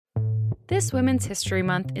This Women's History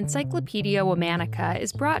Month Encyclopedia Womanica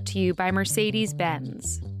is brought to you by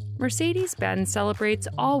Mercedes-Benz. Mercedes-Benz celebrates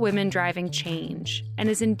all women driving change and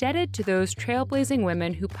is indebted to those trailblazing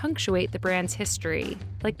women who punctuate the brand's history,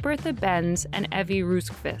 like Bertha Benz and Evie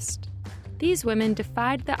Roosquist. These women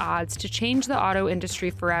defied the odds to change the auto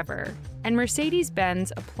industry forever, and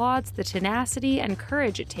Mercedes-Benz applauds the tenacity and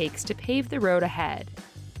courage it takes to pave the road ahead.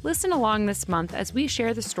 Listen along this month as we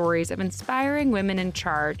share the stories of inspiring women in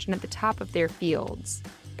charge and at the top of their fields.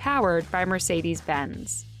 Powered by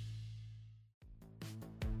Mercedes-Benz.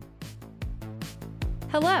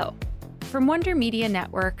 Hello! From Wonder Media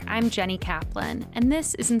Network, I'm Jenny Kaplan, and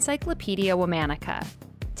this is Encyclopedia Womanica.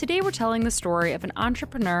 Today we're telling the story of an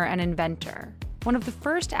entrepreneur and inventor, one of the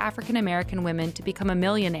first African-American women to become a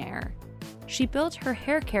millionaire. She built her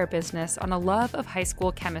hair care business on a love of high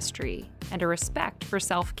school chemistry and a respect for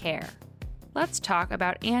self-care. Let's talk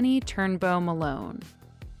about Annie Turnbo Malone.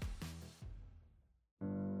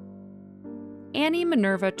 Annie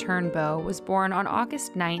Minerva Turnbo was born on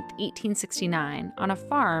August 9, 1869, on a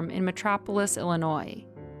farm in Metropolis, Illinois.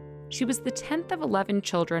 She was the 10th of 11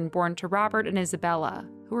 children born to Robert and Isabella,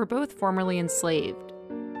 who were both formerly enslaved.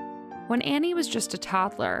 When Annie was just a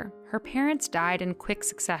toddler, her parents died in quick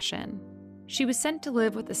succession. She was sent to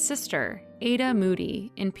live with a sister, Ada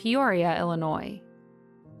Moody, in Peoria, Illinois.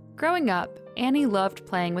 Growing up, Annie loved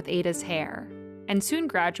playing with Ada's hair, and soon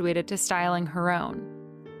graduated to styling her own.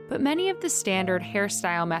 But many of the standard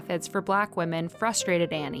hairstyle methods for Black women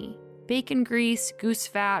frustrated Annie. Bacon grease, goose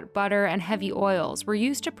fat, butter, and heavy oils were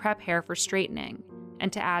used to prep hair for straightening,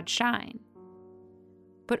 and to add shine.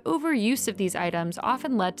 But overuse of these items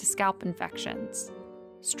often led to scalp infections.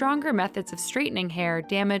 Stronger methods of straightening hair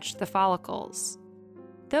damaged the follicles.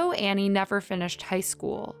 Though Annie never finished high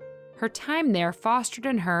school, her time there fostered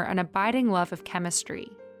in her an abiding love of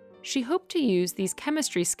chemistry. She hoped to use these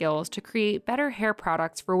chemistry skills to create better hair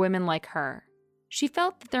products for women like her. She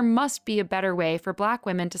felt that there must be a better way for Black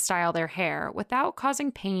women to style their hair without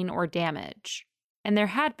causing pain or damage. And there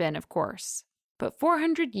had been, of course. But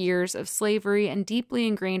 400 years of slavery and deeply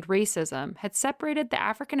ingrained racism had separated the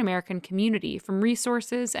African American community from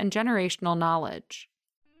resources and generational knowledge.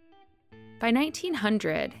 By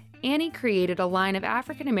 1900, Annie created a line of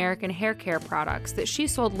African American hair care products that she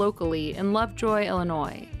sold locally in Lovejoy,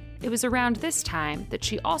 Illinois. It was around this time that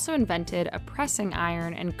she also invented a pressing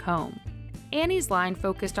iron and comb. Annie's line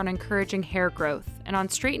focused on encouraging hair growth and on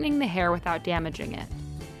straightening the hair without damaging it.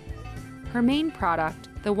 Her main product,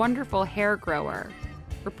 the Wonderful Hair Grower,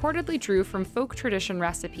 reportedly drew from folk tradition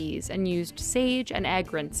recipes and used sage and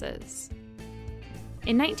egg rinses.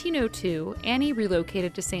 In 1902, Annie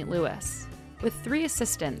relocated to St. Louis. With 3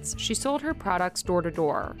 assistants, she sold her products door to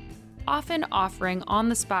door, often offering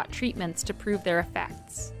on-the-spot treatments to prove their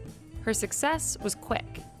effects. Her success was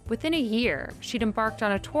quick. Within a year, she'd embarked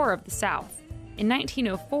on a tour of the South. In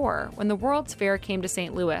 1904, when the World's Fair came to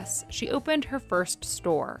St. Louis, she opened her first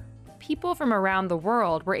store. People from around the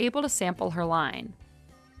world were able to sample her line.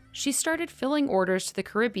 She started filling orders to the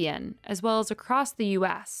Caribbean, as well as across the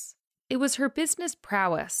U.S. It was her business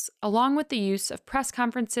prowess, along with the use of press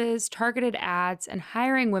conferences, targeted ads, and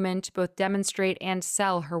hiring women to both demonstrate and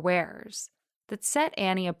sell her wares, that set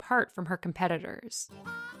Annie apart from her competitors.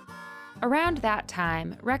 Around that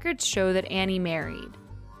time, records show that Annie married,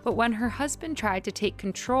 but when her husband tried to take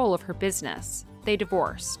control of her business, they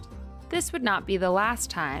divorced. This would not be the last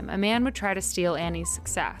time a man would try to steal Annie's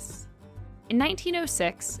success. In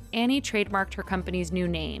 1906, Annie trademarked her company's new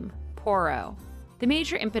name, Poro. The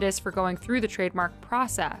major impetus for going through the trademark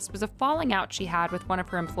process was a falling out she had with one of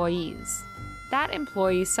her employees. That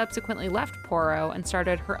employee subsequently left Poro and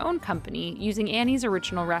started her own company using Annie's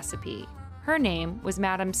original recipe. Her name was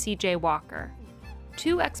Madam C.J. Walker.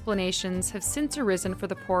 2 explanations have since arisen for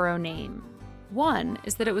the Poro name. One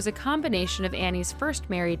is that it was a combination of Annie's first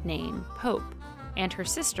married name, Pope, and her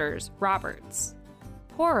sister's, Roberts.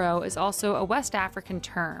 Poro is also a West African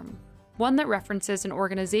term, one that references an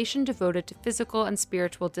organization devoted to physical and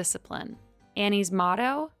spiritual discipline. Annie's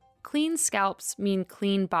motto, "Clean scalps mean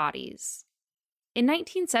clean bodies." In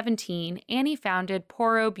 1917, Annie founded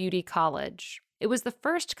Poro Beauty College. It was the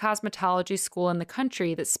first cosmetology school in the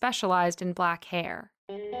country that specialized in Black hair.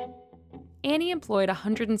 Annie employed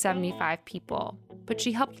 175 people, but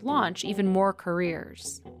she helped launch even more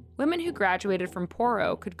careers. Women who graduated from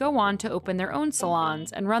Poro could go on to open their own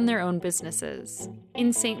salons and run their own businesses.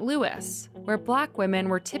 In St. Louis, where Black women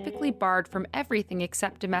were typically barred from everything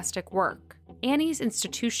except domestic work, Annie's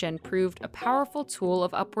institution proved a powerful tool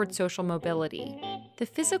of upward social mobility. The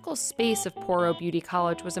physical space of Poro Beauty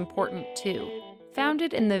College was important too.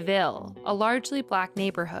 Founded in the Ville, a largely Black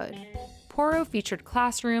neighborhood, Poro featured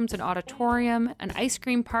classrooms, an auditorium, an ice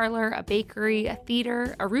cream parlor, a bakery, a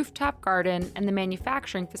theater, a rooftop garden, and the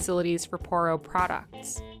manufacturing facilities for Poro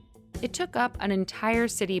products. It took up an entire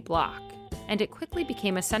city block, and it quickly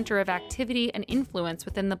became a center of activity and influence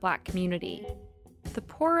within the Black community. The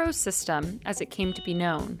Poro system, as it came to be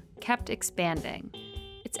known, kept expanding.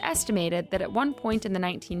 It's estimated that at one point in the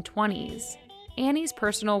 1920s, Annie's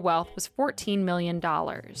personal wealth was $14 million.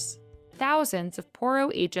 Thousands of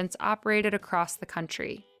Poro agents operated across the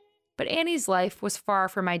country. But Annie's life was far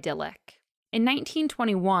from idyllic. In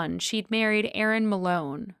 1921, she'd married Aaron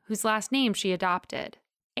Malone, whose last name she adopted.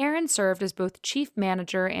 Aaron served as both chief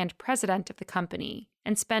manager and president of the company,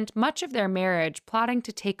 and spent much of their marriage plotting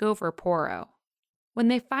to take over Poro. When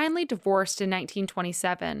they finally divorced in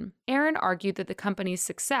 1927, Aaron argued that the company's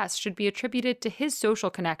success should be attributed to his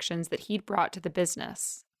social connections that he'd brought to the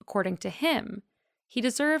business. According to him, he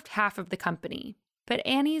deserved half of the company, but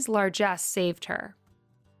Annie's largesse saved her.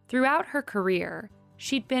 Throughout her career,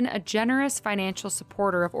 she'd been a generous financial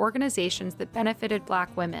supporter of organizations that benefited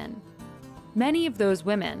Black women. Many of those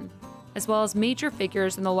women, as well as major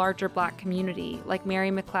figures in the larger Black community like Mary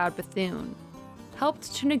McLeod Bethune,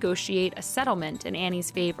 helped to negotiate a settlement in Annie's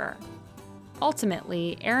favor.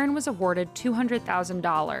 Ultimately, Aaron was awarded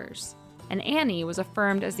 $200,000, and Annie was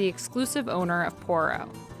affirmed as the exclusive owner of Poro.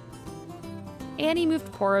 Annie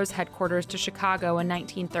moved Poro's headquarters to Chicago in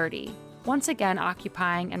 1930, once again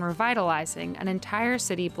occupying and revitalizing an entire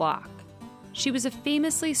city block. She was a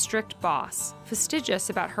famously strict boss, fastidious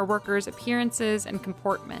about her workers' appearances and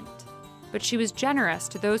comportment, but she was generous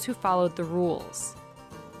to those who followed the rules.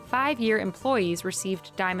 5-year employees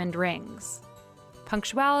received diamond rings.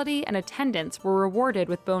 Punctuality and attendance were rewarded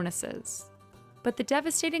with bonuses. But the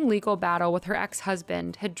devastating legal battle with her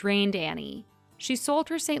ex-husband had drained Annie. She sold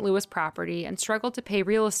her St. Louis property and struggled to pay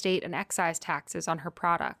real estate and excise taxes on her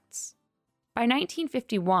products. By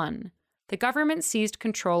 1951, the government seized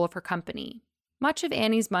control of her company. Much of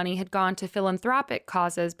Annie's money had gone to philanthropic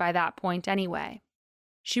causes by that point anyway.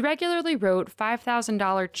 She regularly wrote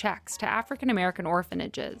 $5,000 checks to African American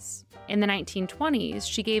orphanages. In the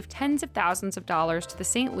 1920s, she gave tens of thousands of dollars to the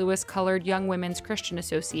St. Louis Colored Young Women's Christian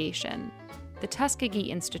Association, the Tuskegee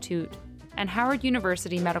Institute, and Howard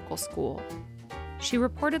University Medical School. She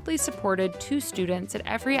reportedly supported 2 students at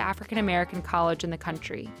every African American college in the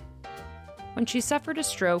country. When she suffered a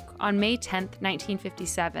stroke on May 10,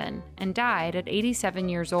 1957, and died at 87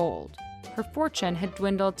 years old, her fortune had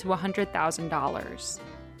dwindled to $100,000.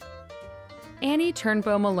 Annie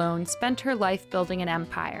Turnbo Malone spent her life building an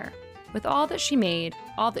empire. With all that she made,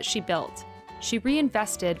 all that she built, she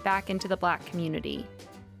reinvested back into the Black community.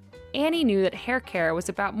 Annie knew that hair care was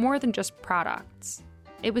about more than just products.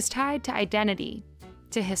 It was tied to identity,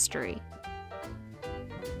 to history.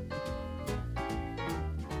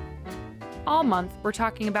 All month, we're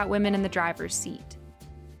talking about women in the driver's seat.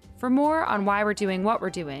 For more on why we're doing what we're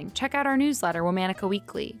doing, check out our newsletter, Womanica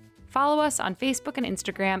Weekly. Follow us on Facebook and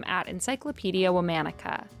Instagram at Encyclopedia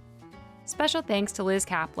Womanica. Special thanks to Liz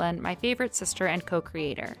Kaplan, my favorite sister and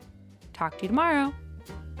co-creator. Talk to you tomorrow.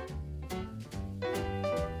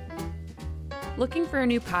 Looking for a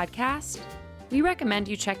new podcast? We recommend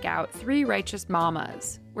you check out 3 Righteous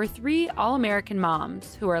Mamas. We're 3 all-American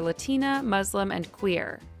moms who are Latina, Muslim, and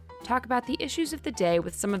queer. Talk about the issues of the day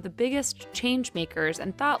with some of the biggest change makers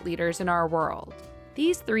and thought leaders in our world.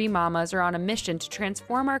 These 3 mamas are on a mission to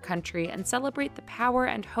transform our country and celebrate the power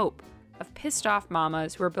and hope of pissed-off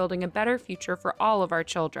mamas who are building a better future for all of our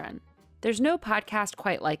children. There's no podcast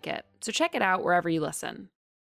quite like it, so check it out wherever you listen.